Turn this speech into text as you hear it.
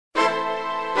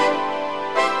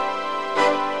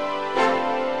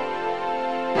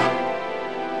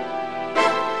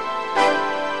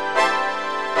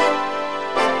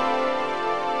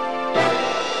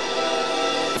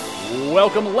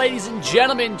welcome, ladies and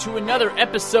gentlemen, to another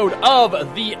episode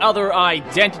of The Other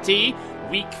Identity.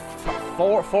 Week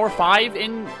 4 or 5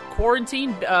 in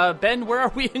quarantine. Ben, where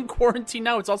are we in quarantine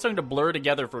now? It's all starting to blur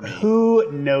together for me.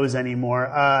 Who knows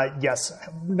anymore? Yes,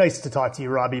 nice to talk to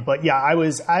you, Robbie. But yeah, I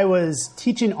was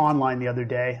teaching online the other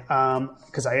day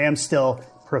because I am still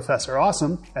Professor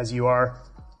Awesome, as you are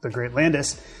the great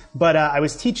Landis. But I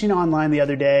was teaching online the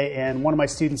other day, and one of my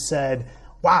students said,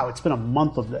 wow, it's been a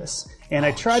month of this. And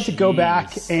I tried to go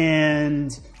back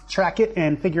and track it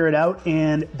and figure it out.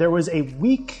 And there was a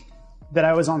week that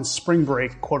I was on spring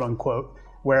break, quote unquote,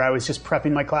 where I was just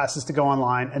prepping my classes to go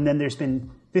online. And then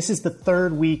this is the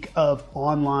third week of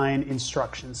online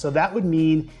instruction. So that would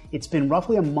mean it's been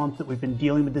roughly a month that we've been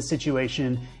dealing with this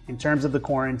situation in terms of the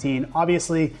quarantine.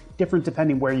 Obviously, different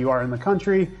depending where you are in the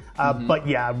country. But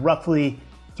yeah, roughly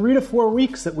 3 to 4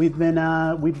 weeks that we've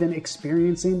been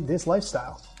experiencing this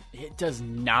lifestyle. It does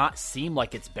not seem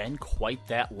like it's been quite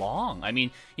that long. I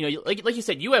mean, like you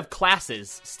said, you have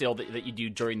classes still that you do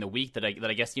during the week that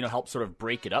I guess help sort of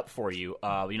break it up for you.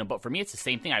 But for me, it's the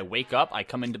same thing. I wake up, I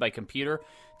come into my computer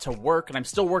to work, and I'm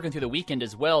still working through the weekend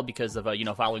as well because of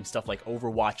following stuff like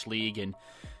Overwatch League and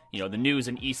the news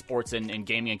and esports and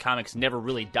gaming and comics never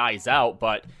really dies out.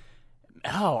 But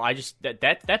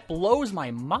that blows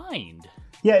my mind.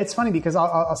 Yeah, it's funny because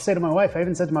I'll say to my wife, I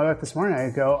even said to my wife this morning, I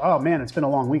go, oh man, it's been a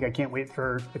long week. I can't wait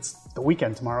it's the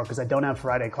weekend tomorrow because I don't have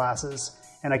Friday classes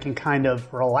and I can kind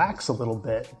of relax a little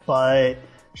bit. But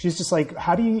she's just like,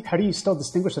 how do you still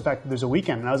distinguish the fact that there's a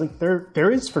weekend? And I was like, there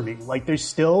is for me. Like there's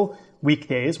still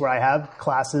weekdays where I have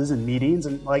classes and meetings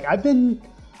and like I've been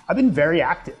very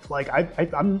active. Like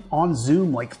I'm on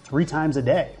Zoom like 3 times a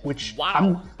day, which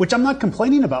I'm not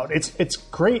complaining about. It's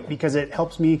great because it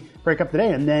helps me break up the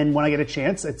day. And then when I get a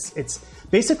chance, it's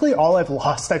basically all I've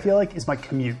lost, I feel like, is my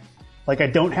commute. Like I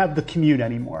don't have the commute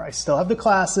anymore. I still have the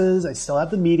classes. I still have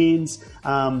the meetings.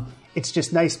 It's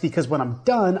just nice because when I'm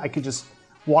done, I can just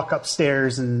walk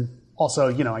upstairs and also,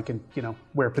 I can,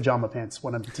 wear pajama pants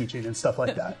when I'm teaching and stuff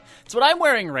like that. It's what I'm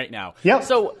wearing right now. Yeah.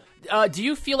 So do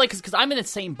you feel like, because I'm in the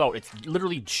same boat, it's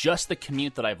literally just the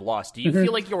commute that I've lost. Do you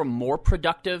feel like you're more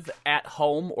productive at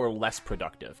home or less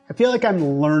productive? I feel like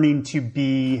I'm learning to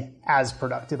be as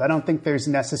productive. I don't think there's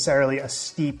necessarily a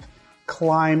steep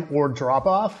climb or drop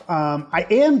off. I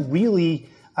am really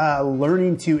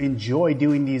learning to enjoy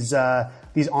doing these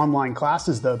online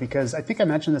classes though, because I think I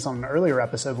mentioned this on an earlier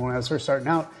episode when I was first starting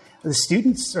out. The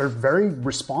students are very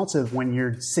responsive when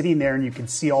you're sitting there and you can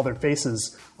see all their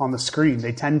faces on the screen.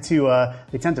 They tend to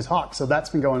talk, so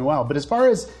that's been going well. But as far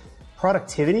as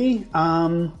productivity,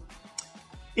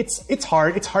 it's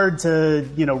hard. It's hard to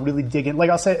really dig in. Like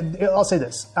I'll say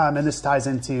this, and this ties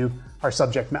into our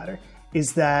subject matter,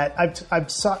 is that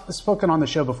I've spoken on the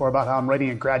show before about how I'm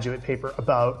writing a graduate paper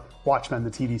about Watchmen,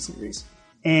 the TV series,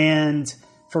 and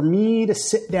for me to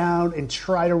sit down and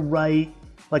try to write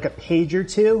like a page or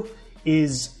two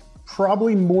is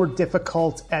probably more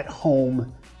difficult at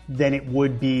home than it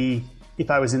would be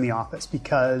if I was in the office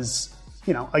because,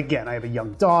 again, I have a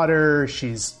young daughter,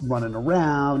 she's running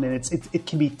around, and it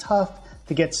can be tough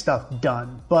to get stuff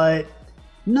done, but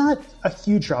not a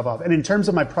huge drop off. And in terms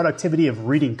of my productivity of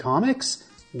reading comics,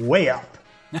 way up,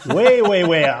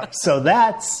 way up. So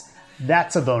that's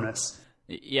a bonus.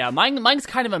 Yeah, mine's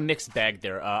kind of a mixed bag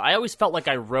there. I always felt like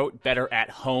I wrote better at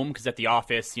home because at the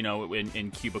office,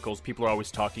 in cubicles, people are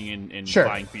always talking and sure,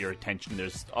 vying for your attention.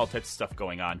 There's all types of stuff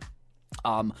going on.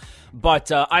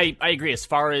 But I agree as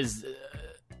far as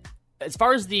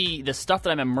the stuff that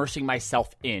I'm immersing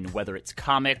myself in, whether it's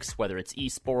comics, whether it's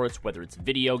esports, whether it's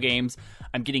video games,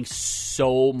 I'm getting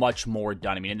so much more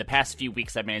done. I mean, in the past few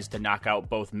weeks, I've managed to knock out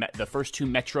both the first 2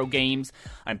 Metro games.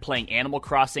 I'm playing Animal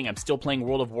Crossing. I'm still playing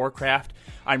World of Warcraft.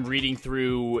 I'm reading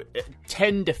through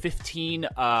 10 to 15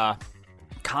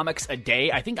 comics a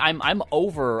day. I think I'm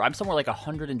somewhere like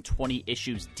 120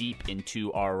 issues deep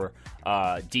into our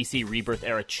DC Rebirth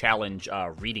Era Challenge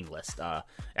reading list.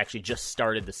 Actually just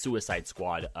started the Suicide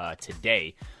Squad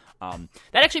today.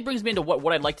 That actually brings me into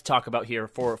what I'd like to talk about here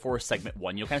for segment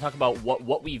 1. Kind of talk about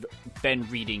what we've been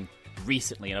reading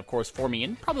recently, and of course for me,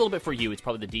 and probably a little bit for you, it's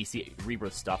probably the DC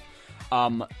Rebirth stuff.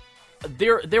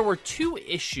 There were 2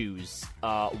 issues.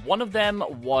 One of them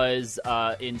was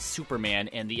in Superman,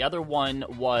 and the other one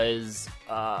was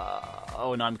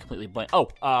I'm completely blank.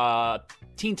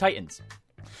 Teen Titans.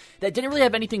 That didn't really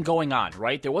have anything going on,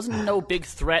 right? There wasn't no big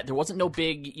threat. There wasn't no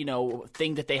big,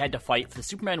 thing that they had to fight. For the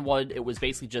Superman one, it was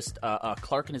basically just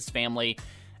Clark and his family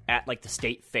at like the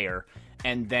state fair.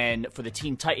 And then for the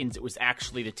Teen Titans, it was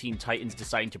actually the Teen Titans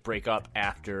deciding to break up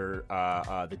after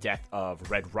the death of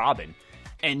Red Robin.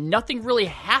 and nothing really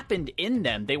happened in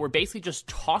them. They were basically just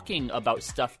talking about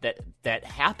stuff that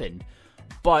happened.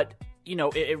 But, you know,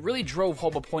 it really drove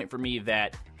home a point for me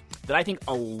that I think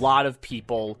a lot of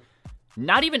people,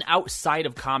 not even outside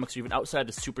of comics or even outside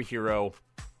the superhero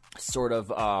sort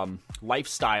of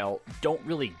lifestyle, don't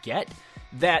really get.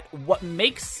 That what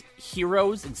makes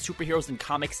heroes and superheroes in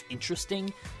comics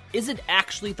interesting isn't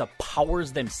actually the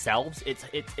powers themselves.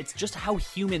 It's just how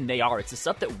human they are. It's the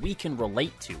stuff that we can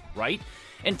relate to, right?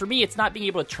 And for me, it's not being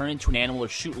able to turn into an animal or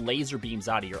shoot laser beams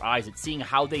out of your eyes. It's seeing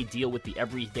how they deal with the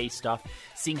everyday stuff,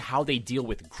 seeing how they deal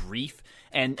with grief,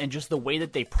 and just the way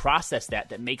that they process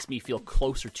that makes me feel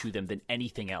closer to them than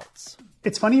anything else.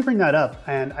 It's funny you bring that up,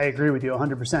 and I agree with you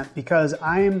 100%, because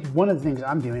one of the things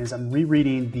I'm doing is I'm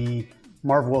rereading the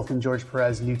Marv Wolf and George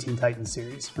Perez New Teen Titans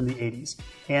series from the 80s.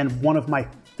 And one of my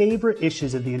favorite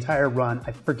issues of the entire run,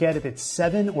 I forget if it's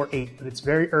 7 or 8, but it's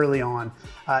very early on.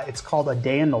 It's called A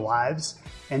Day in the Lives.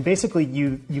 And basically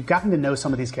you've gotten to know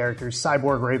some of these characters.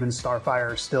 Cyborg, Raven,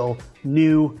 Starfire are still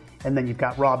new. And then you've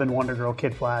got Robin, Wonder Girl,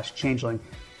 Kid Flash, Changeling.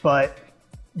 But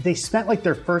they spent like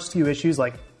their first few issues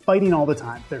like fighting all the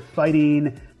time. They're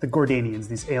fighting the Gordanians,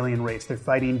 this alien race. They're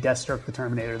fighting Deathstroke the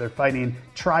Terminator. They're fighting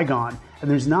Trigon. And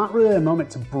there's not really a moment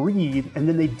to breathe. And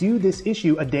then they do this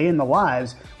issue, A Day in the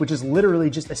Lives, which is literally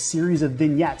just a series of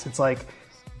vignettes. It's like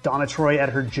Donna Troy at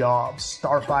her job,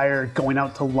 Starfire going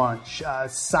out to lunch,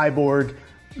 Cyborg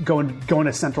going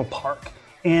to Central Park.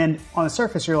 And on the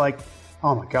surface, you're like,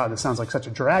 oh my God, this sounds like such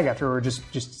a drag after we're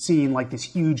just seeing like this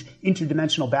huge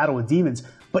interdimensional battle with demons.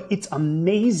 But it's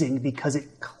amazing because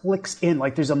it clicks in.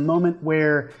 Like there's a moment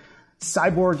where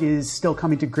Cyborg is still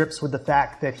coming to grips with the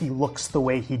fact that he looks the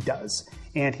way he does.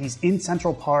 And he's in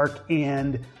Central Park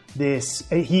and and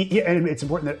it's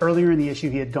important that earlier in the issue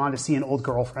he had gone to see an old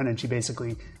girlfriend and she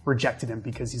basically rejected him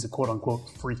because he's a quote unquote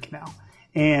freak now.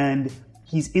 And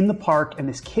he's in the park and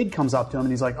this kid comes up to him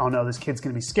and he's like, oh no, this kid's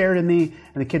going to be scared of me.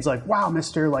 And the kid's like, wow,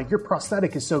 mister, like your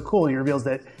prosthetic is so cool. And he reveals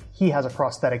that he has a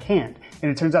prosthetic hand.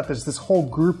 And it turns out there's this whole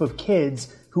group of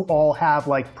kids who all have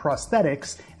like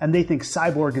prosthetics and they think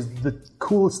Cyborg is the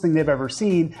coolest thing they've ever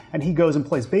seen. And he goes and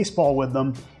plays baseball with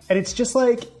them. And it's just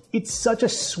like, it's such a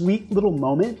sweet little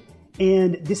moment.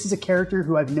 And this is a character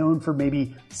who I've known for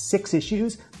maybe 6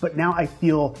 issues, but now I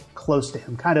feel close to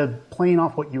him, kind of playing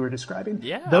off what you were describing.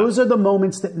 Yeah. Those are the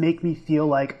moments that make me feel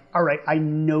like, all right, I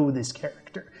know this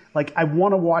character. Like I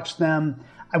want to watch them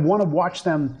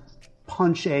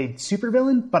punch a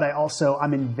supervillain, but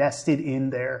I'm invested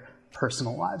in their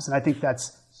personal lives. And I think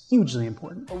that's hugely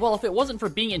important. Well, if it wasn't for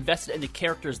being invested in the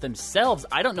characters themselves,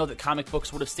 I don't know that comic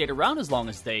books would have stayed around as long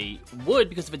as they would,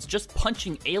 because if it's just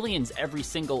punching aliens every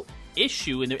single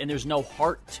issue and there's no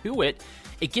heart to it,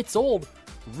 it gets old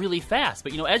really fast.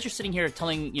 But, you know, as you're sitting here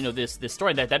telling, you know, this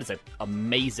story, that is an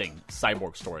amazing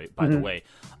Cyborg story, by the way.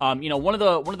 You know, one of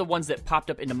the ones that popped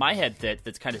up into my head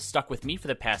that's kind of stuck with me for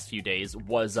the past few days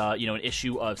was, you know, an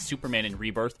issue of Superman in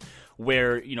Rebirth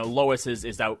where, you know, Lois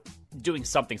is out doing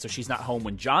something, so she's not home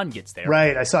when John gets there.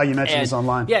 Right, I saw you mention this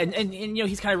online. Yeah, and you know,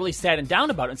 he's kind of really sad and down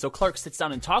about it, and so Clark sits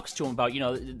down and talks to him about, you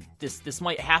know, this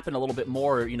might happen a little bit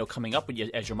more, you know, coming up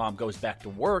as your mom goes back to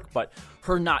work, but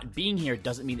her not being here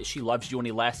doesn't mean that she loves you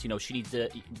any less. You know, she needs to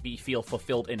feel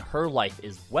fulfilled in her life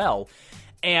as well.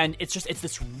 And it's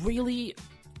this really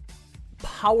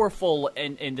powerful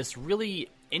and this really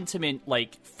intimate,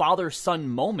 like, father-son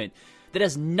moment that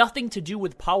has nothing to do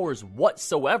with powers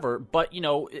whatsoever, but, you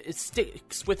know, it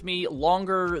sticks with me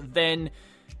longer than,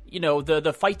 you know,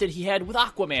 the fight that he had with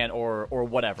Aquaman or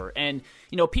whatever. And,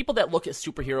 you know, people that look at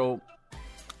superhero,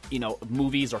 you know,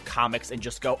 movies or comics and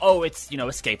just go, oh, it's, you know,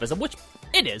 escapism, which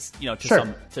it is, you know,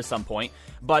 to some point.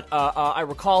 But I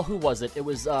recall, who was it? It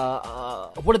was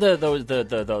one of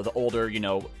the older, you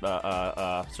know,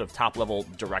 sort of top level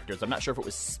directors. I'm not sure if it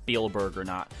was Spielberg or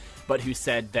not, but who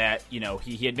said that, you know,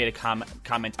 he had made a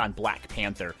comment on Black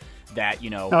Panther that, you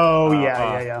know,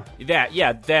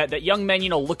 that young men, you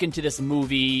know, look into this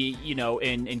movie, you know,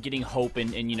 and getting hope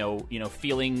and you know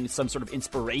feeling some sort of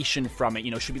inspiration from it,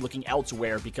 you know, should be looking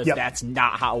elsewhere because that's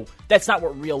not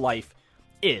what real life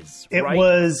is. It right?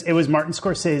 was Martin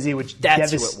Scorsese, which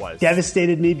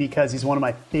devastated me because he's one of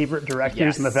my favorite directors,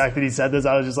 Yes. and the fact that he said this,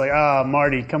 I was just like,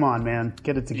 Marty, come on, man,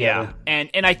 get it together. Yeah,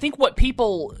 and I think what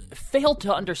people fail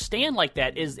to understand like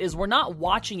that is we're not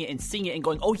watching it and seeing it and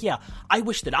going, oh yeah, I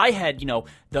wish that I had, you know,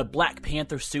 the Black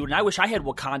Panther suit, and I wish I had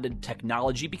Wakandan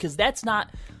technology, because that's not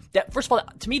that. First of all,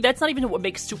 to me, that's not even what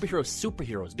makes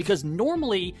superheroes, because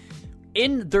normally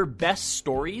in their best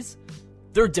stories,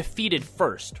 they're defeated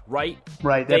first, right?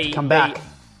 Right, they have to come back.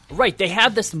 Right, they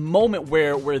have this moment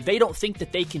where they don't think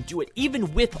that they can do it.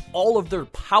 Even with all of their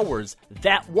powers,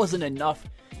 that wasn't enough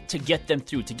to get them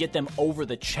through, to get them over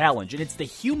the challenge. And it's the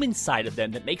human side of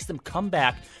them that makes them come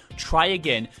back, try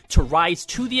again, to rise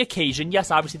to the occasion. Yes,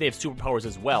 obviously they have superpowers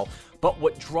as well, but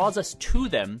what draws us to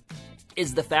them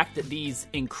is the fact that these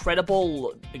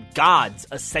incredible gods,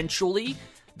 essentially,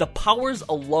 the powers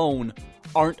alone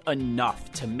aren't enough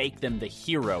to make them the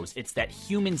heroes. It's that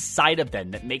human side of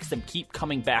them that makes them keep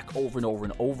coming back over and over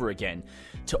and over again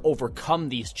to overcome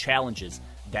these challenges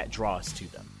that draw us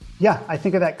to them. Yeah, I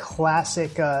think of that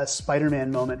classic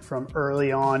Spider-Man moment from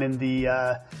early on in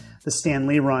the Stan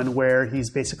Lee run where he's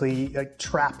basically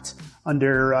trapped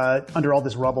under all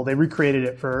this rubble. They recreated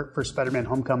it for Spider-Man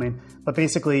Homecoming, but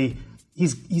basically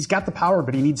he's got the power,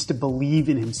 but he needs to believe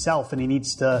in himself, and he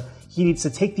needs to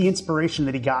take the inspiration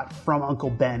that he got from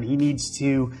Uncle Ben. He needs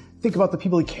to think about the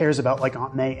people he cares about, like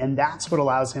Aunt May, and that's what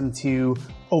allows him to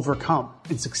overcome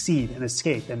and succeed and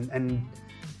escape. And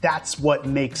that's what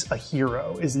makes a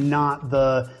hero, is not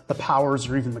the powers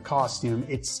or even the costume.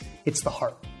 It's the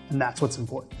heart, and that's what's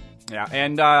important. Yeah,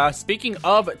 and speaking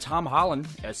of Tom Holland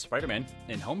as Spider-Man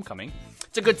in Homecoming,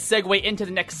 it's a good segue into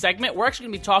the next segment. We're actually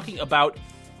going to be talking about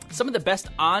some of the best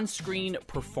on-screen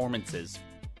performances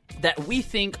that we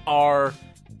think are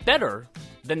better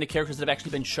than the characters that have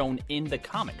actually been shown in the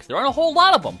comics. There aren't a whole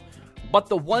lot of them, but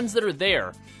the ones that are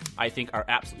there, I think, are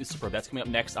absolutely superb. That's coming up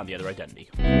next on The Other Identity.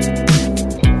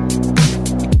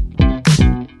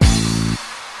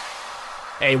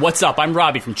 Hey, what's up? I'm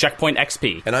Robbie from Checkpoint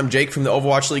XP. And I'm Jake from the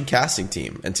Overwatch League casting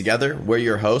team. And together, we're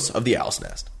your hosts of The Owl's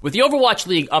Nest. With the Overwatch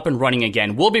League up and running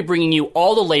again, we'll be bringing you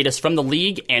all the latest from the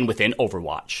league and within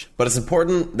Overwatch. But it's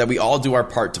important that we all do our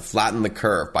part to flatten the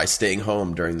curve by staying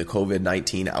home during the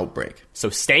COVID-19 outbreak. So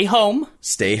stay home.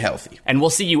 Stay healthy. And we'll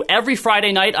see you every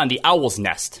Friday night on the Owl's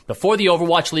Nest before the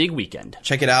Overwatch League weekend.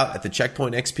 Check it out at the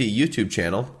Checkpoint XP YouTube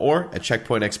channel or at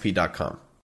checkpointxp.com.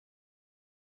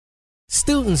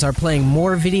 Students are playing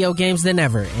more video games than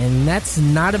ever, and that's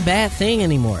not a bad thing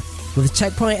anymore. With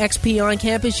Checkpoint XP on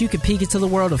campus, you can peek into the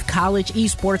world of college,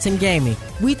 esports, and gaming.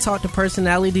 We talk to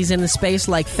personalities in the space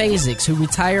like Phasix, who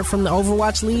retired from the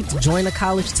Overwatch League to join a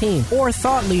college team, or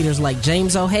thought leaders like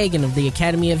James O'Hagan of the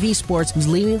Academy of Esports, who's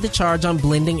leading the charge on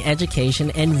blending education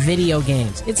and video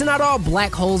games. It's not all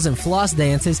black holes and floss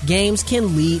dances. Games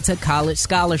can lead to college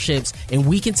scholarships, and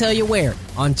we can tell you where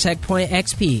on Checkpoint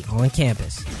XP on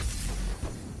campus.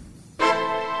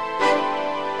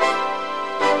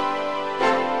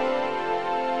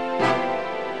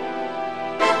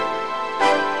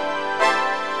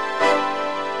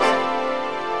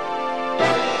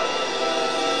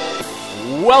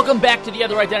 Welcome back to The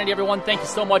Other Identity, everyone. Thank you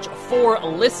so much for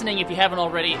listening. If you haven't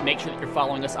already, make sure that you're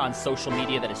following us on social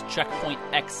media. That is Checkpoint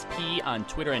XP on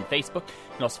Twitter and Facebook.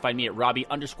 You can also find me at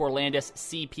Robbie_Landis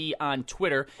CP on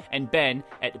Twitter, and Ben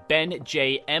at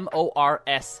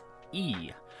BenJMorse.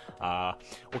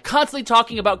 We're constantly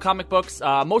talking about comic books,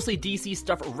 mostly DC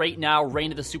stuff right now,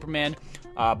 Reign of the Superman.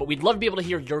 But we'd love to be able to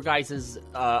hear your guys'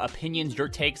 opinions, your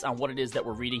takes on what it is that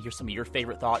we're reading. Here's some of your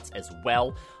favorite thoughts as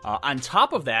well. On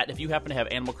top of that, if you happen to have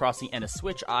Animal Crossing and a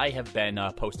Switch, I have been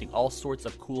posting all sorts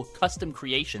of cool custom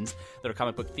creations that are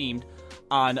comic book themed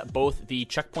on both the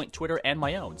Checkpoint Twitter and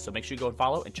my own. So make sure you go and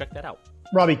follow and check that out.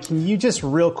 Robbie, can you just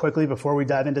real quickly, before we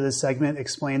dive into this segment,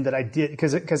 explain that I did,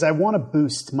 because I want to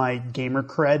boost my gamer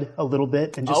cred a little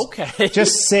bit, and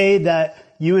just say that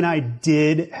you and I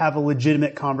did have a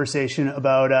legitimate conversation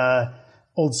about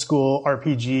old school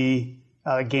RPG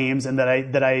games, and that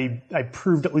I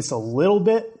proved at least a little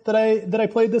bit that I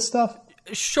played this stuff.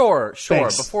 Sure.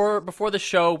 Thanks. Before the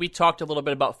show, we talked a little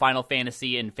bit about Final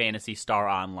Fantasy and Phantasy Star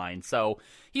Online, so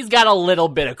he's got a little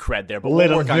bit of cred there, but we'll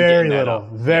work on getting that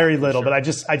up. Very little. Sure. But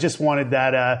I just wanted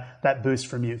that boost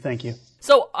from you. Thank you.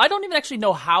 So I don't even actually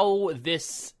know how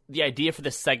the idea for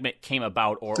this segment came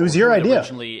about, or it was your idea.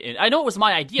 Originally, I know it was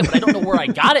my idea, but I don't know where I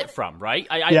got it from. Right?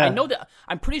 I know that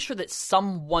I'm pretty sure that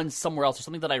someone somewhere else or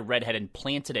something that I read had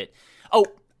implanted it. Oh,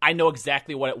 I know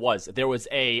exactly what it was. There was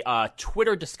a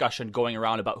Twitter discussion going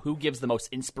around about who gives the most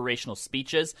inspirational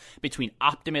speeches between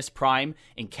Optimus Prime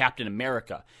and Captain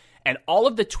America. And all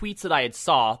of the tweets that I had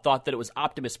saw thought that it was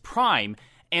Optimus Prime,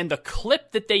 and the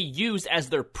clip that they used as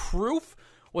their proof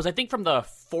was, I think, from the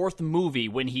fourth movie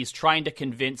when he's trying to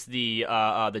convince the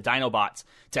Dinobots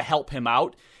to help him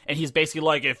out. And he's basically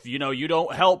like, if you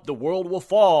don't help, the world will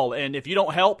fall. And if you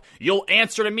don't help, you'll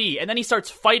answer to me. And then he starts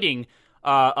fighting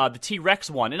the T-Rex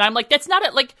one. And I'm like, that's not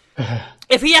it. Like,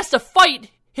 if he has to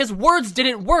fight, his words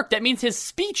didn't work. That means his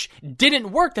speech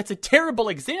didn't work. That's a terrible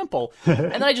example.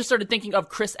 And then I just started thinking of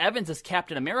Chris Evans as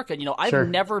Captain America. I've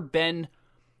never been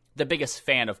the biggest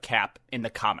fan of Cap in the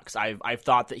comics. I've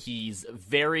thought that he's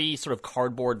very sort of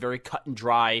cardboard, very cut and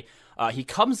dry. He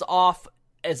comes off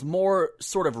as more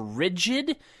sort of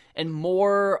rigid and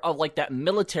more of like that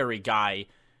military guy,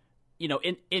 you know,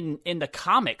 in the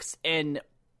comics. And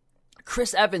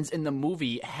Chris Evans in the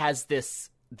movie has this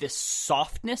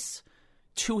softness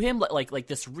to him, like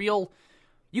this real,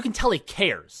 you can tell he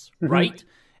cares, right?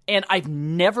 And I've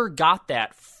never got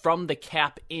that from the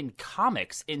Cap in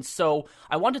comics. And so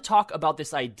I want to talk about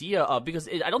this idea of, because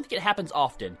I don't think it happens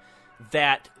often,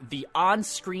 that the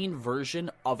on-screen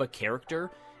version of a character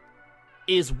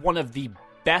is one of the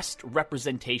best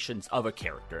representations of a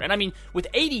character. And I mean, with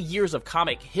 80 years of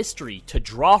comic history to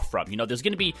draw from, you know, there's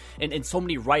going to be, and so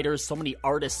many writers, so many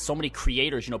artists, so many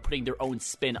creators, you know, putting their own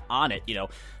spin on it, you know,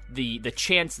 the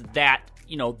chance that,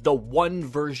 you know, the one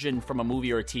version from a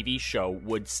movie or a TV show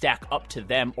would stack up to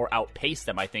them or outpace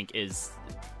them, I think is,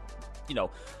 you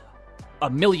know,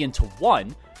 1,000,000 to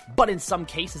 1. But in some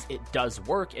cases, it does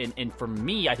work. And for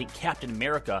me, I think Captain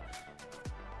America,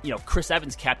 you know, Chris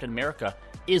Evans' Captain America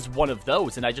is one of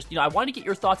those. And I just, you know, I want to get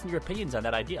your thoughts and your opinions on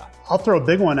that idea. I'll throw a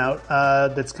big one out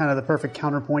that's kind of the perfect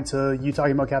counterpoint to you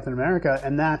talking about Captain America.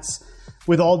 And that's,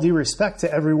 with all due respect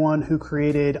to everyone who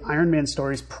created Iron Man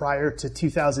stories prior to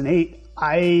 2008,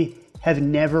 I have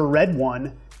never read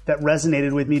one that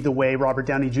resonated with me the way Robert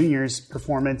Downey Jr.'s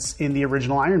performance in the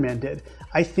original Iron Man did.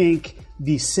 I think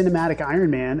the cinematic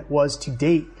Iron Man was, to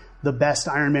date, the best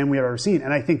Iron Man we have ever seen.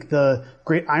 And I think the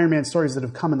great Iron Man stories that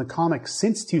have come in the comics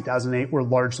since 2008 were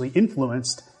largely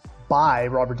influenced by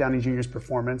Robert Downey Jr.'s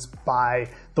performance, by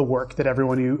the work that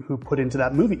everyone who put into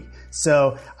that movie.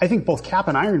 So I think both Cap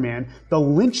and Iron Man, the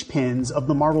linchpins of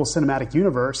the Marvel Cinematic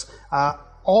Universe,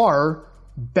 are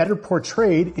better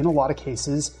portrayed in a lot of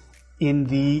cases in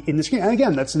the screen. And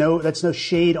again, that's no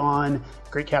shade on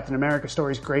great Captain America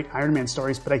stories, great Iron Man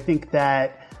stories, but I think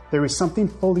that there was something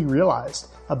fully realized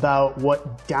about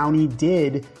what Downey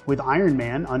did with Iron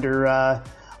Man under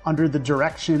the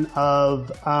direction of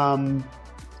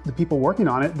the people working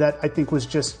on it, that I think was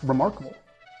just remarkable.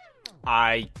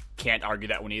 I can't argue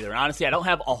that one either. And honestly, I don't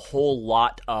have a whole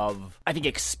lot of, I think,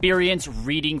 experience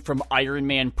reading from Iron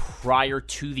Man prior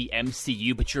to the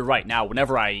MCU, but you're right. Now,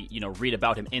 whenever I, you know, read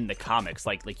about him in the comics,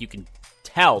 like you can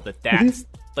tell that that's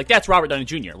that's Robert Downey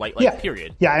Jr.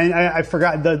 Period. Yeah, and I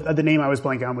forgot the name I was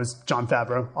blanking on was Jon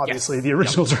Favreau, obviously the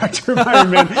original director of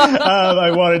Iron Man.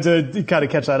 I wanted to kind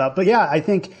of catch that up, but yeah, I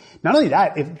think not only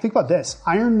that. Think about this: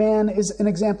 Iron Man is an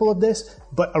example of this,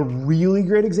 but a really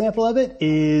great example of it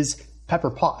is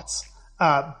Pepper Potts.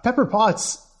 Pepper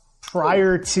Potts,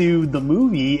 prior to the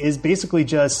movie, is basically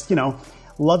just, you know,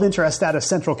 love interest out of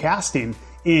central casting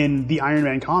in the Iron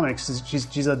Man comics.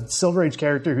 She's a Silver Age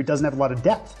character who doesn't have a lot of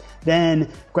depth.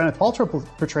 Then Gwyneth Paltrow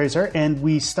portrays her, and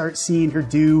we start seeing her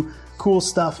do cool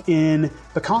stuff in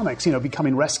the comics, you know,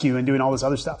 becoming Rescue and doing all this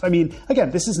other stuff. I mean, again,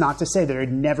 this is not to say there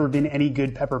had never been any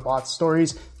good Pepper Potts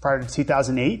stories prior to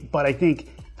 2008, but I think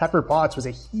Pepper Potts was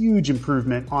a huge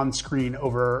improvement on screen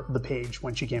over the page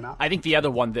when she came out. I think the other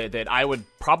one that I would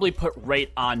probably put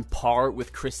right on par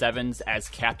with Chris Evans as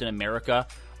Captain America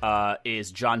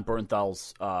is Jon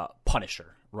Bernthal's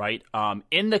Punisher. Right?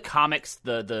 In the comics,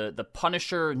 the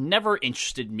Punisher never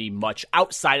interested me much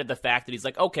outside of the fact that he's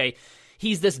like, okay,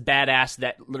 he's this badass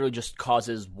that literally just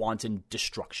causes wanton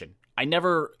destruction. I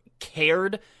never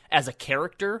cared as a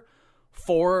character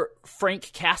for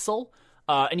Frank Castle,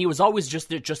 and he was always just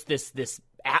this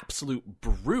absolute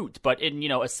brute. But in, you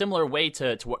know, a similar way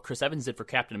to what Chris Evans did for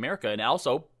Captain America, and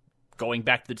also going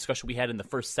back to the discussion we had in the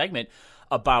first segment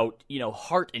about, you know,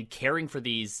 heart and caring for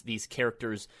these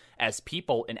characters as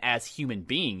people and as human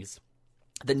beings,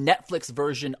 the Netflix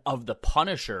version of the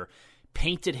Punisher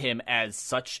painted him as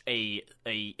such a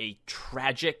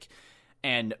tragic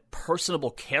and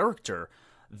personable character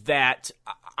that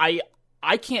I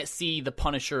can't see the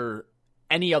Punisher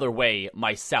any other way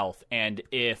myself. And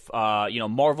if you know,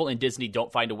 Marvel and Disney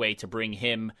don't find a way to bring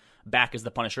him back as the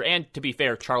Punisher, and to be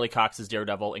fair, Charlie Cox as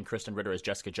Daredevil and Kristen Ritter as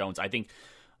Jessica Jones, I think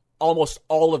almost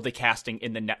all of the casting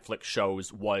in the Netflix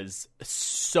shows was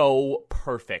so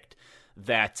perfect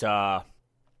that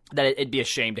it'd be a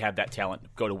shame to have that talent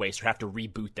go to waste or have to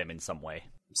reboot them in some way.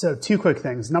 So 2 quick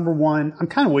things. Number one, I'm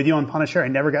kind of with you on Punisher. I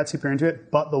never got super into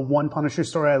it, but the one Punisher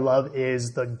story I love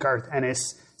is the Garth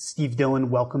Ennis, Steve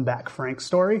Dillon, Welcome Back Frank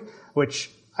story,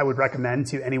 which I would recommend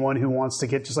to anyone who wants to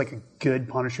get just like a good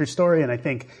Punisher story. And I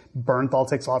think Bernthal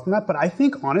takes a lot from that. But I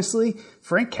think, honestly,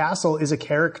 Frank Castle is a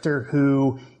character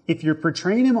who if you're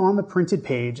portraying him on the printed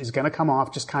page, is going to come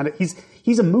off just kind of,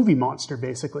 he's a movie monster,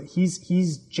 basically. He's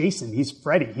Jason, he's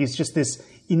Freddy, he's just this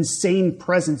insane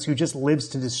presence who just lives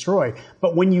to destroy.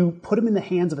 But when you put him in the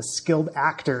hands of a skilled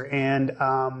actor and,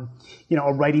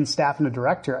 a writing staff and a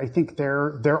director, I think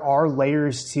there are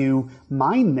layers to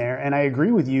mine there. And I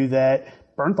agree with you that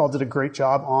Bernthal did a great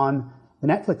job on the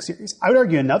Netflix series. I would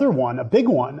argue another one, a big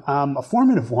one, a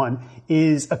formative one,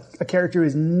 is a character who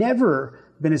has never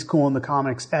been as cool in the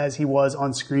comics as he was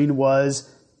on screen, was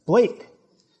Blade.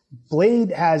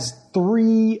 Blade has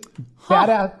 3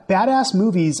 badass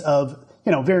movies of,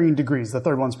 varying degrees. The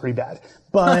third one's pretty bad.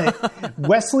 But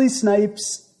Wesley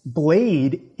Snipes'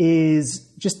 Blade is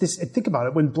just this, think about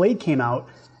it, when Blade came out,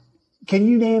 can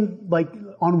you name,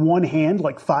 on one hand,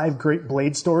 5 great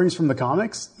Blade stories from the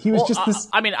comics? He was just this...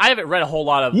 I haven't read a whole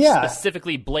lot of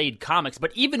specifically Blade comics,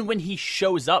 but even when he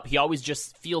shows up, he always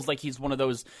just feels like he's one of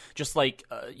those just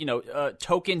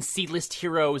token C-list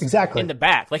heroes in the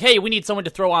back. Like, hey, we need someone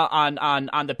to throw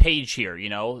on the page here,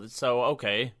 So,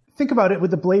 okay. Think about it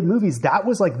with the Blade movies. That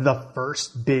was the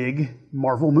first big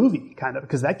Marvel movie, kind of,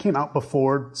 because that came out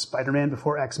before Spider-Man,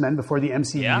 before X-Men, before the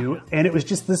MCU. Yeah. And it was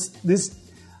just this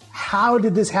how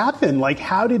did this happen?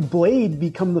 How did Blade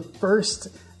become the first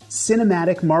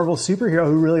cinematic Marvel superhero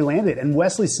who really landed? And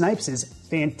Wesley Snipes is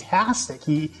fantastic.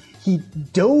 He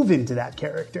dove into that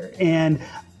character. And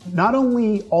not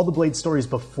only all the Blade stories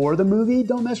before the movie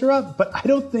don't measure up, but I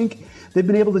don't think they've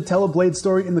been able to tell a Blade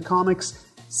story in the comics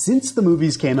since the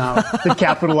movies came out that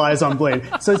capitalize on Blade.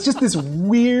 So it's just this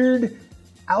weird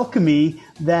alchemy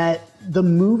that the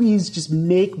movies just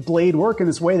make Blade work in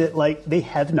this way that they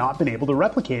have not been able to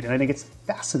replicate, and I think it's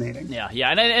fascinating. Yeah,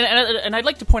 and I'd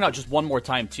like to point out just one more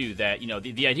time too that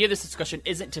the idea of this discussion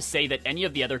isn't to say that any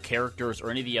of the other characters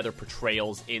or any of the other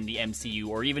portrayals in the MCU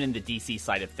or even in the DC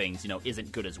side of things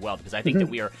isn't good as well, because I think that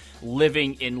we are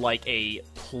living in a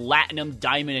platinum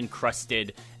diamond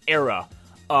encrusted era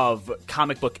of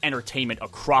comic book entertainment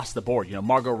across the board.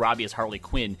 Margot Robbie as Harley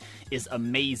Quinn is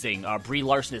amazing. Brie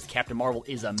Larson as Captain Marvel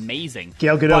is amazing.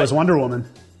 Gal Gadot as Wonder Woman.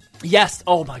 Yes.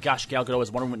 Oh my gosh, Gal Gadot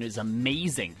as Wonder Woman is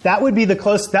amazing. That'd be the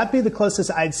closest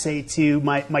I'd say to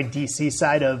my DC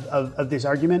side of this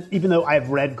argument. Even though I've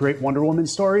read great Wonder Woman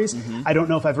stories, I don't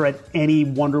know if I've read any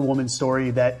Wonder Woman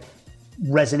story that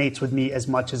resonates with me as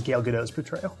much as Gal Gadot's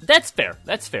portrayal. That's fair.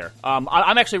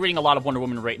 I'm actually reading a lot of Wonder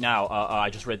Woman right now. I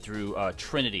just read through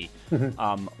Trinity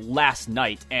last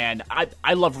night, and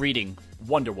I love reading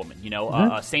Wonder Woman.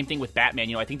 Same thing with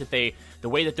Batman. I think that the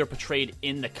way that they're portrayed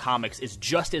in the comics is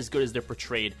just as good as they're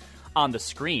portrayed on the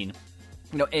screen.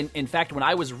 In fact, when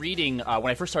I was reading,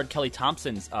 when I first started Kelly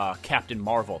Thompson's Captain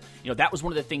Marvel, that was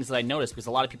one of the things that I noticed, because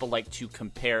a lot of people like to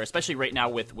compare, especially right now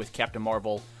with Captain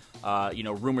Marvel,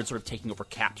 rumored sort of taking over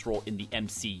Cap's role in the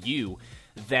MCU,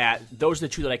 that those are the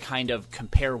two that I kind of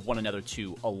compare one another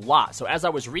to a lot. So as I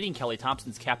was reading Kelly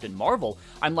Thompson's Captain Marvel,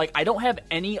 I'm like, I don't have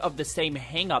any of the same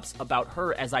hang-ups about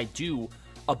her as I do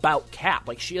about Cap.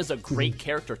 She is a great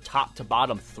character top to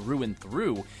bottom, through and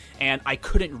through, and I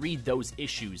couldn't read those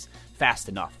issues fast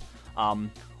enough.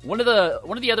 One of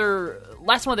the other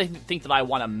last one I think that I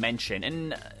want to mention,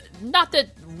 and not that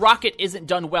Rocket isn't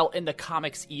done well in the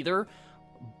comics either,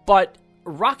 but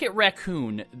Rocket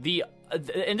Raccoon,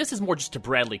 and this is more just to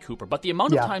Bradley Cooper, but the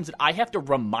amount of times that I have to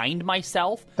remind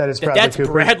myself that's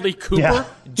Bradley Cooper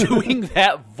doing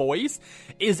that voice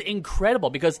is incredible,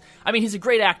 because he's a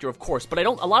great actor, of course, but a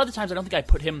lot of the times I don't think I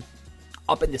put him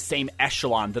up in the same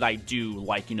echelon that I do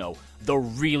the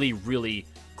really, really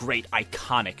great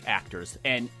iconic actors,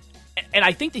 and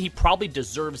I think that he probably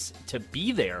deserves to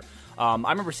be there. I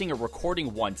remember seeing a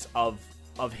recording once of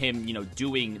him,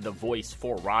 doing the voice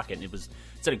for Rocket, and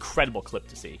it's an incredible clip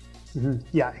to see. Mm-hmm.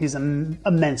 Yeah, he's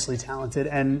immensely talented,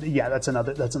 and that's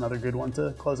another good one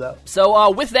to close out.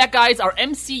 So with that, guys, our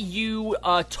MCU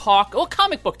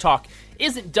comic book talk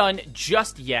isn't done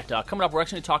just yet. Coming up, we're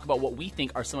actually going to talk about what we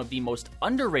think are some of the most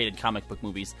underrated comic book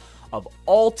movies of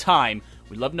all time.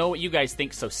 We'd love to know what you guys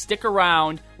think, so stick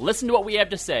around, listen to what we have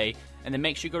to say, and then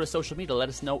make sure you go to social media to let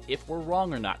us know if we're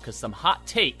wrong or not, because some hot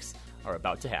takes are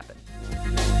about to happen.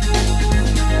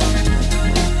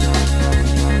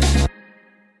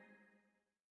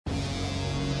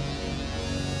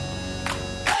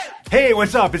 Hey,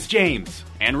 what's up? It's James.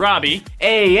 And Robbie.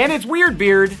 Hey, and it's Weird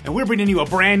Beard. And we're bringing you a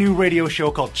brand new radio show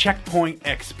called Checkpoint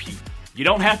XP. You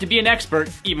don't have to be an expert,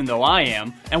 even though I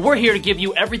am, and we're here to give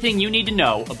you everything you need to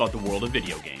know about the world of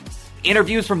video games.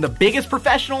 Interviews from the biggest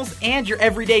professionals and your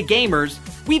everyday gamers,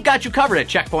 we've got you covered at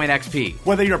Checkpoint XP.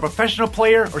 Whether you're a professional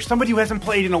player or somebody who hasn't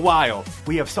played in a while,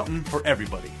 we have something for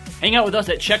everybody. Hang out with us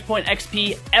at Checkpoint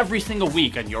XP every single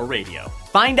week on your radio.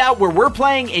 Find out where we're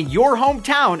playing in your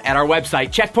hometown at our website,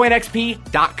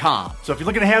 checkpointxp.com. So if you're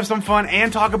looking to have some fun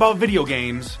and talk about video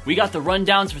games, we got the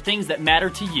rundowns for things that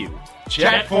matter to you.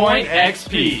 Checkpoint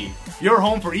XP, your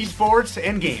home for esports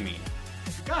and gaming.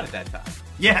 You got it that time.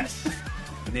 Yes.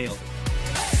 Nailed it.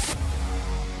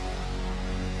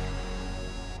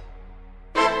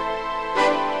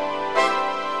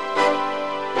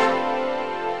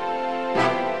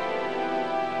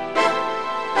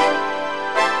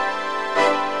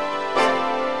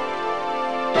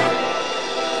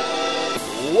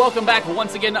 Welcome back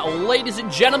once again, ladies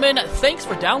and gentlemen. Thanks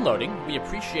for downloading. We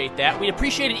appreciate that. We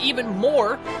appreciate it even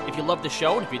more if you love the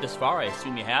show, and if you're this far, I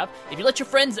assume you have. If you let your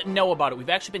friends know about it, we've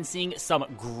actually been seeing some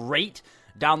great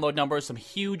download numbers, some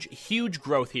huge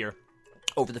growth here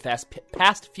over the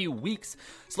past few weeks.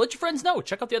 So let your friends know.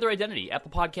 Check out The Other Identity,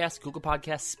 Apple Podcasts, Google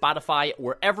Podcasts, Spotify,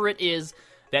 wherever it is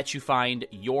that you find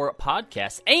your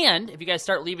podcasts. And if you guys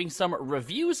start leaving some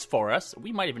reviews for us,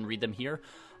 we might even read them here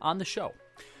on the show.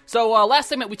 So last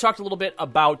segment, we talked a little bit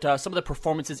about some of the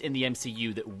performances in the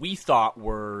MCU that we thought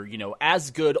were,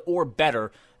 as good or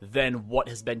better than what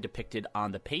has been depicted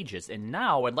on the pages. And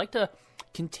now I'd like to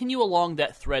continue along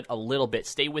that thread a little bit,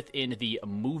 stay within the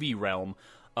movie realm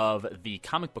of the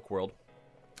comic book world,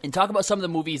 and talk about some of the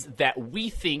movies that we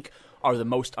think are the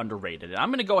most underrated. And I'm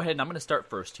going to go ahead and I'm going to start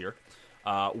first here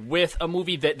with a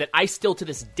movie that I still to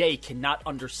this day cannot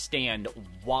understand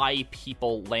why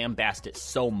people lambast it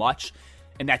so much.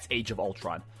 And that's Age of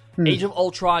Ultron. Age of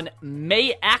Ultron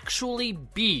may actually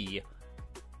be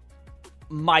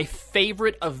my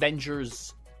favorite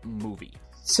Avengers movie.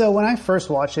 So when I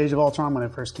first watched Age of Ultron, when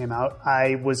it first came out,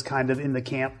 I was kind of in the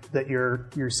camp that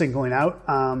you're signaling out.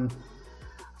 I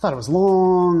thought it was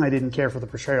long. I didn't care for the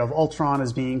portrayal of Ultron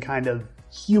as being kind of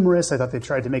humorous. I thought they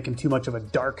tried to make him too much of a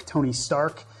dark Tony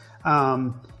Stark.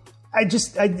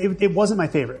 It wasn't my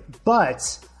favorite.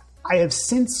 But I have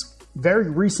since very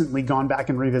recently gone back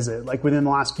and revisited, like within the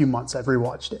last few months, I've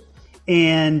rewatched it.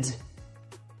 And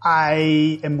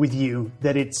I am with you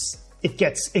that it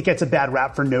gets a bad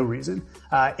rap for no reason.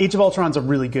 Age of Ultron's a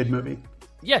really good movie.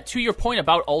 Yeah, to your point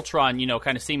about Ultron,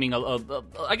 kind of seeming I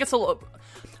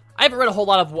haven't read a whole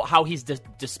lot of how he's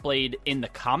displayed in the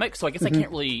comics, so I guess I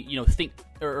can't really, think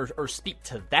or speak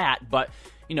to that. But,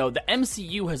 the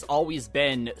MCU has always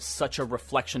been such a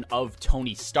reflection of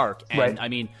Tony Stark. And, right. I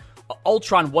mean,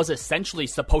 Ultron was essentially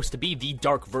supposed to be the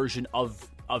dark version of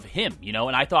him,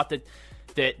 and I thought that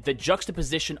the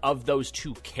juxtaposition of those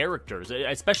two characters,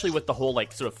 especially with the whole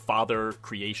sort of father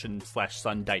creation /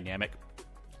 son dynamic,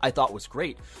 I thought was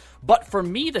great. But for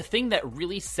me, the thing that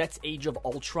really sets Age of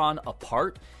Ultron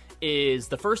apart is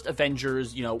the first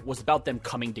Avengers, was about them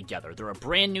coming together. They're a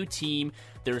brand new team.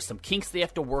 There's some kinks they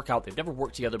have to work out. They've never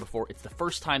worked together before. It's the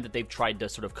first time that they've tried to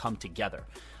sort of come together.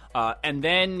 And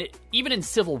then, even in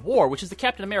Civil War, which is the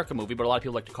Captain America movie, but a lot of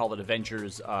people like to call it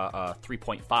Avengers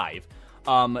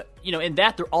 3.5, in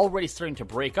that, they're already starting to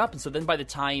break up. And so then by the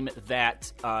time that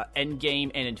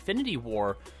Endgame and Infinity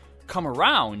War come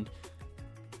around,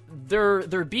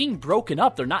 they're being broken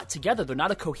up. They're not together. They're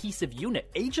not a cohesive unit.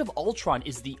 Age of Ultron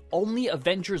is the only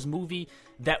Avengers movie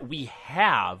that we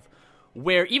have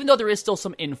where, even though there is still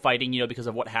some infighting, because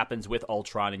of what happens with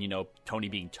Ultron and, Tony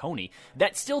being Tony,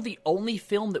 that's still the only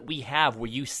film that we have where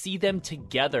you see them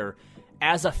together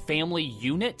as a family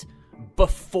unit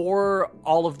before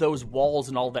all of those walls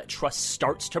and all that trust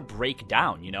starts to break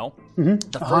down,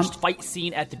 The first fight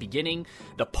scene at the beginning,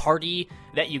 the party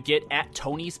that you get at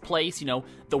Tony's place,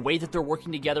 the way that they're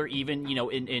working together even,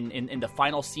 in the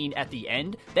final scene at the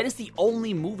end, that is the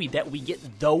only movie that we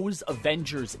get those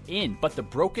Avengers in. But the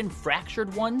broken,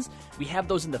 fractured ones, we have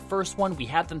those in the first one, we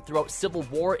have them throughout Civil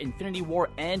War, Infinity War,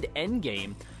 and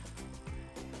Endgame.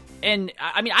 And,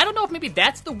 I mean, I don't know if maybe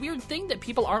that's the weird thing that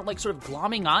people aren't, sort of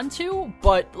glomming onto,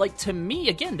 but, to me,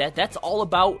 again, that's all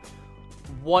about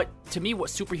what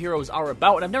superheroes are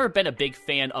about. And I've never been a big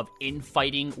fan of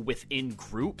infighting within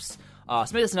groups. So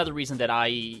maybe that's another reason that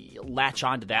I latch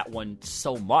onto that one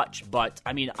so much. But,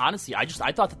 I mean, honestly, I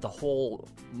thought that the whole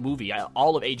movie,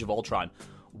 all of Age of Ultron,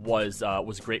 was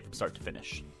great from start to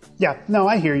finish. Yeah, no,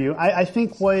 I hear you. I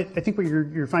think what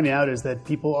you're finding out is that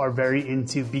people are very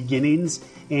into beginnings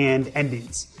and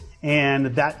endings, and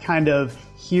that kind of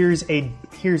here's a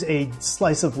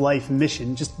slice of life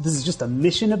mission. This is just a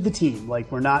mission of the team.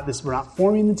 We're not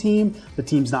forming the team. The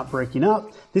team's not breaking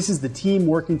up. This is the team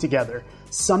working together.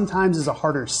 Sometimes is a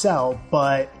harder sell,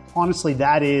 but honestly,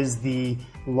 that is the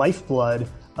lifeblood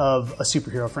of a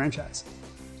superhero franchise.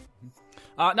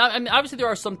 Now, I mean, obviously, there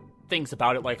are some things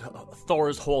about it, like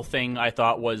Thor's whole thing I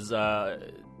thought was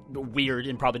weird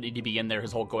and probably need to be in there,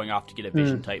 his whole going off to get a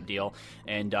vision type deal.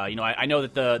 And, I know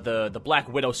that the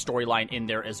Black Widow storyline in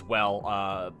there as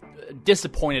well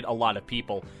disappointed a lot of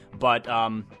people. But,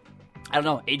 I don't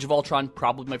know, Age of Ultron,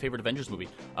 probably my favorite Avengers movie.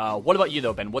 What about you,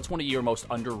 though, Ben? What's one of your most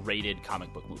underrated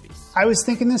comic book movies? I was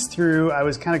thinking this through. I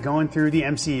was kind of going through the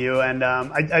MCU, and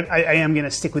I am going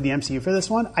to stick with the MCU for this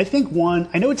one. I think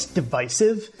I know it's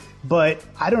divisive, but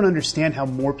I don't understand how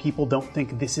more people don't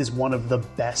think this is one of the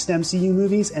best MCU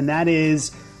movies, and that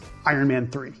is Iron Man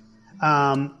 3.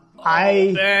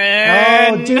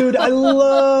 Dude, I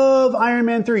love Iron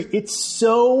Man 3. It's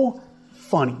so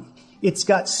funny. It's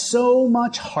got so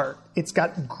much heart. It's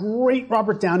got great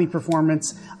Robert Downey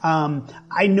performance.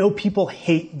 I know people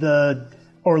hate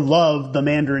or love the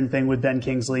Mandarin thing with Ben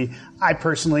Kingsley. I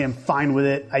personally am fine with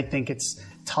it. I think it's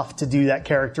tough to do that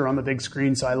character on the big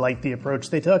screen, so I like the approach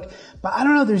they took. But I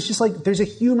don't know, there's a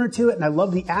humor to it, and I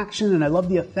love the action, and I love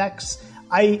the effects.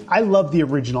 I love the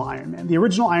original Iron Man. The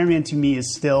original Iron Man, to me,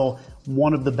 is still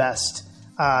one of the best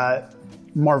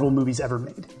Marvel movies ever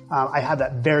made. I have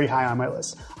that very high on my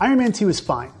list. Iron Man 2 is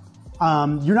fine.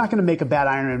 You're not going to make a bad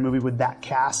Iron Man movie with that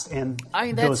cast and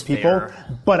those people.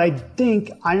 Fair. But I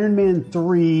think Iron Man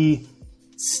 3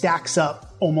 stacks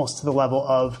up almost to the level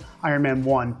of Iron Man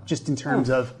 1, just in terms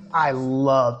of I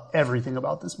love everything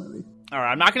about this movie. All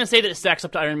right, I'm not going to say that it stacks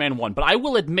up to Iron Man 1, but I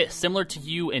will admit, similar to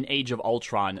you in Age of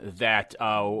Ultron, that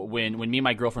when me and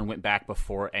my girlfriend went back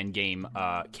before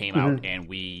Endgame came out and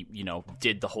we,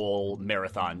 did the whole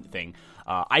marathon thing,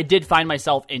 I did find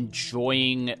myself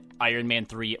enjoying Iron Man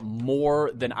 3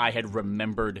 more than I had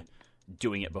remembered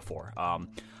doing it before.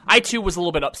 I too was a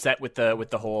little bit upset with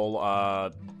the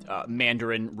whole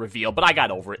Mandarin reveal, but I got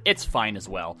over it. It's fine as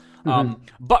well.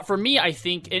 But for me, I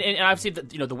think, and obviously,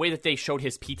 the way that they showed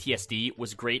his PTSD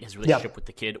was great. His relationship with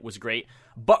the kid was great.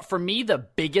 But for me, the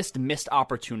biggest missed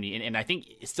opportunity, and I think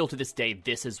still to this day,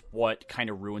 this is what kind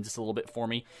of ruins this a little bit for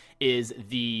me, is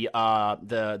the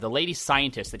lady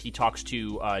scientist that he talks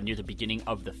to near the beginning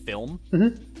of the film.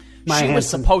 She was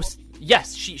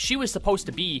supposed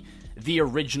to be the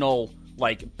original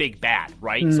big bad,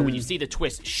 right? So when you see the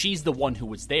twist, she's the one who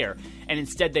was there, and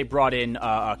instead they brought in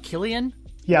Killian.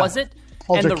 Was it?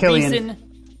 Aldrich Killian.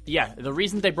 The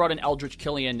reason they brought in Eldritch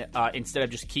Killian instead of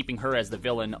just keeping her as the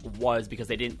villain was because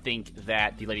they didn't think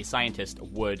that the lady scientist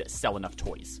would sell enough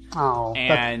toys. Oh,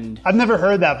 and I've never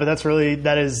heard that, but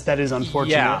that is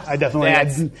unfortunate. Yeah, I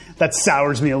definitely that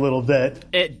sours me a little bit.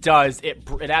 It does. It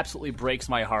absolutely breaks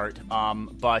my heart.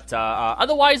 But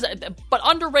otherwise, but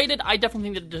underrated. I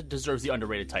definitely think that it deserves the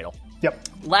underrated title. Yep.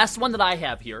 Last one that I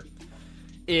have here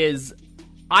is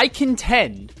I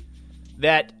contend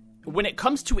that when it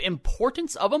comes to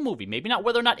importance of a movie, maybe not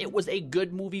whether or not it was a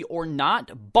good movie or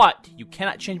not, but you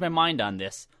cannot change my mind on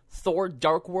this. Thor: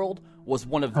 Dark World was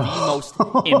one of the most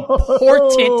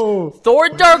important. Thor: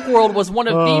 Dark World was one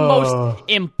of the most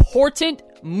important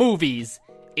movies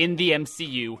in the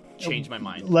MCU. Changed my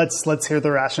mind. Let's hear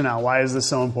the rationale. Why is this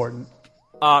so important?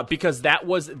 Because that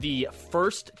was the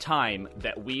first time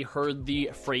that we heard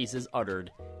the phrases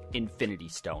uttered, Infinity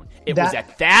Stone. It was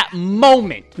at that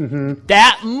moment,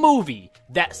 that movie,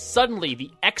 that suddenly the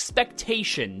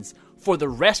expectations for the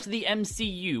rest of the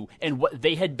MCU and what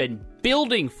they had been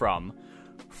building from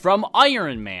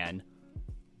Iron Man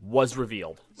was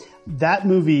revealed. That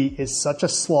movie is such a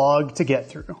slog to get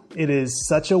through. It is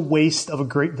such a waste of a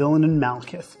great villain in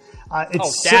Malekith.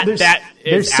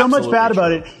 There's so much bad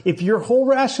about it. If your whole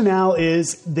rationale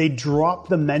is they dropped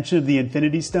the mention of the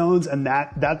Infinity Stones, and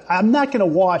that I'm not going to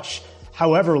watch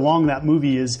however long that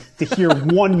movie is to hear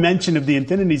one mention of the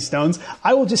Infinity Stones.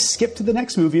 I will just skip to the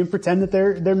next movie and pretend that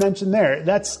they're mentioned there.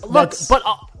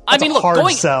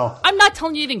 Sell. I'm not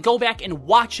telling you to even go back and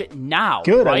watch it now.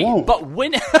 Good, right? I won't. But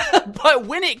when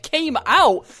it came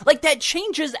out, that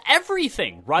changes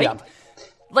everything, right?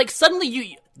 Yeah.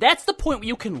 Suddenly that's the point where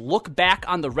you can look back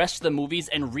on the rest of the movies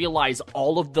and realize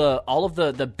all of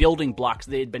the building blocks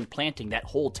they had been planting that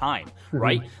whole time,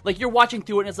 right? You're watching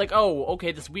through it and it's like, oh,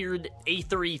 okay, this weird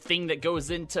aethery thing that goes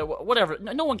into whatever.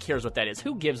 No one cares what that is.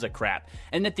 Who gives a crap?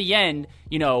 And at the end,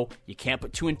 you can't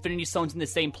put two Infinity Stones in the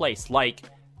same place.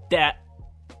 That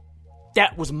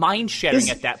was mind-shattering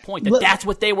at that point. That's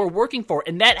what they were working for.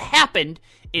 And that happened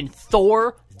in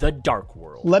Thor: The Dark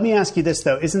World. Let me ask you this,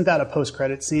 though. Isn't that a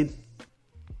post-credit scene?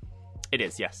 It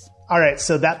is, yes. All right,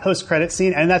 so that post-credit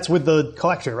scene, and that's with the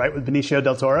Collector, right? With Benicio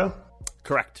del Toro?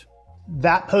 Correct.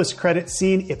 That post-credit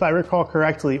scene, if I recall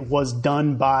correctly, was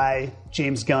done by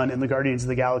James Gunn and the Guardians of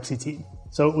the Galaxy team.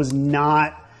 So it was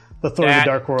not The Thor the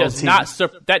Dark World does team.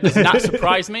 That does not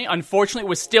surprise me. Unfortunately, it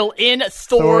was still in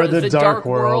Thor the Dark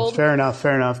World. Fair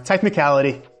enough.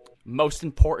 Technicality. Most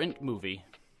important movie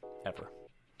ever.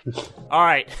 All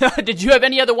right. Did you have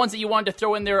any other ones that you wanted to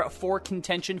throw in there for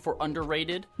contention for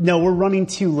underrated? No, we're running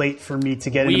too late for me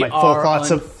to get into my full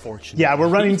thoughts Yeah, we're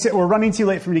running too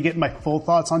late for me to get my full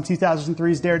thoughts on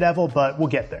 2003's Daredevil, but we'll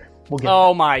get there.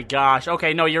 Oh my gosh.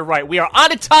 Okay, no, you're right. We are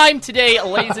out of time today,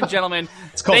 ladies and gentlemen.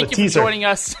 Thank you for joining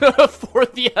us for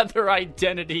The Other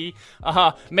Identity.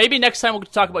 Maybe next time we'll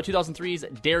talk about 2003's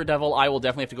Daredevil. I will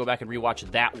definitely have to go back and rewatch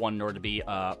that one in order to be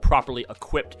properly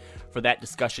equipped for that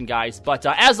discussion, guys. But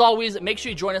as always, make sure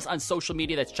you join us on social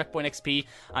media. That's Checkpoint XP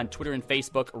on Twitter and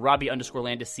Facebook,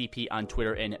 Robbie_Landis CP on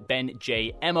Twitter, and Ben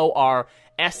J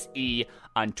MORSE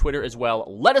on Twitter as well.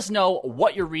 Let us know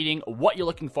what you're reading, what you're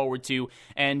looking forward to,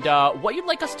 and what you'd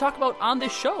like us to talk about on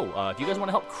this show. If you guys want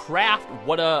to help craft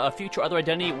what a future Other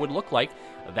Identity would look like,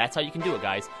 that's how you can do it,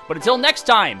 guys. But until next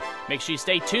time, make sure you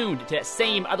stay tuned to that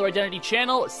same Other Identity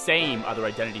channel, same Other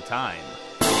Identity time.